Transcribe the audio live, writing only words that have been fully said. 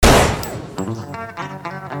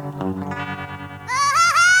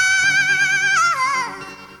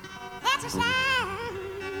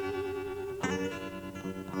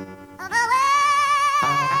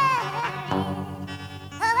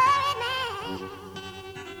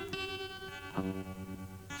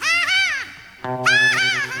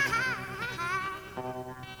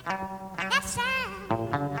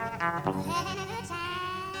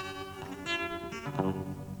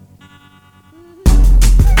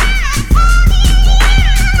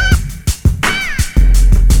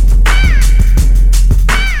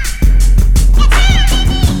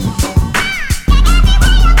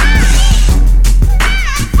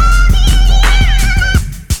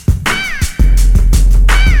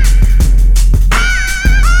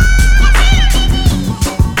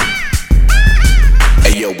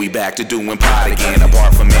Back to doing pot again.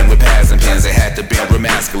 Apart from men with pads and pens, it had to be real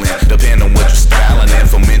masculine. Depending on what you're styling in,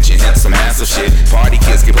 for mention, hence some hassle shit. Party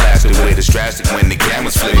kids get blasted away distracted when the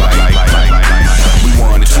cameras flip. We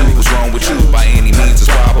wanted to, what's wrong with you? By any means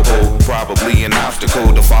it's probable, probably an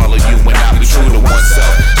obstacle to follow you and not be true to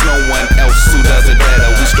oneself. There's no one else who does it better.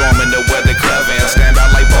 We storming the weather clever and stand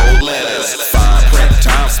out like bold letters. Fine print,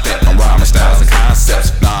 time spent on rhyming styles and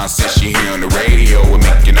concepts. Nonsense you hear on the radio will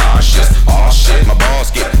make you nauseous. All shit, my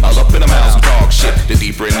balls get all up in the mouths and talk shit. The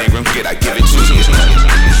deeper a nigga get, I give it to you.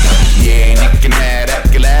 Yeah, and you can have that,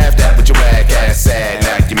 you laugh at, but your whack ass sad.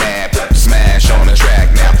 Now you mad, put the smash on the track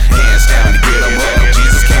now. Hands down to get them up.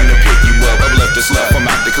 Jesus came to pick you up. I've left this love, I'm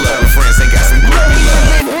out the club with friends, ain't got some groupie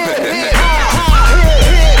love.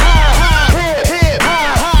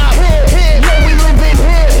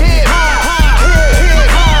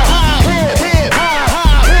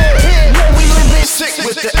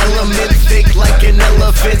 Like an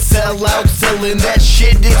elephant, sell out, selling that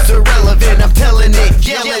shit, it's irrelevant. I'm telling it,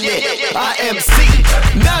 yelling it. I MC,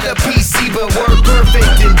 not a PC, but word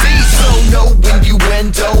perfect indeed. So no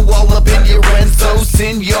innuendo, all up in your Enzo,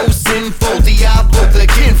 sin yo, sinful, Diablo the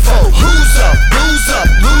kinfolk. Who's up,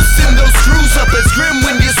 loosen those screws up. It's grim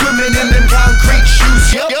when you're swimming in them concrete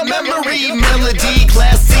shoes. Yup, memory, melody,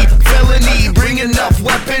 classy, felony, bring enough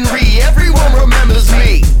weaponry. Everyone remembers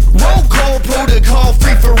me. Roll call, protocol,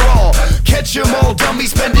 free for all. Catch 'em all, dummy,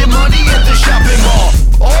 spending money at the shopping mall.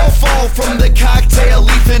 All fall from the cocktail,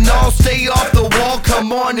 leaf and all. Stay off the wall,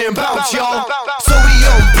 come on and bounce, y'all. So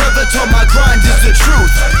brother told my grind is the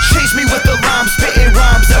truth. Chase me with the rhyme, spitting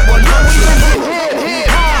rhymes at 100.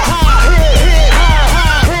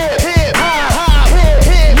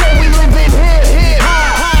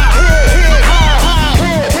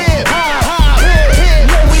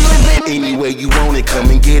 Anyway you want it, come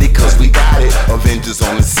and get it, cause we got it. Avengers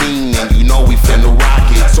on the scene, and you know we finna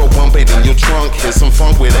rock it. So bump it in your trunk, here's some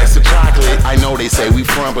funk with extra chocolate. I know they say we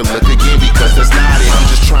front, but look again because that's not it. I'm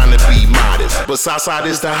just trying to be modest, but Southside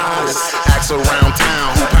is the hottest. Acts around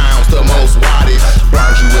town, who pounds the most wattage?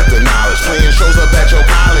 Blind you with the knowledge, playing shows up at your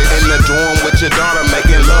college. In the dorm with your daughter,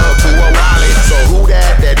 making love to a wallet. So who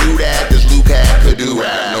that do that, is Luke Hat could do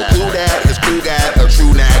rap. No clue that, is Clue got a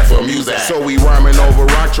true knack for music. So we rhyming over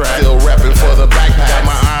rock track, still repping for the backpack. Got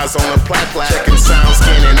my eyes on a plaque,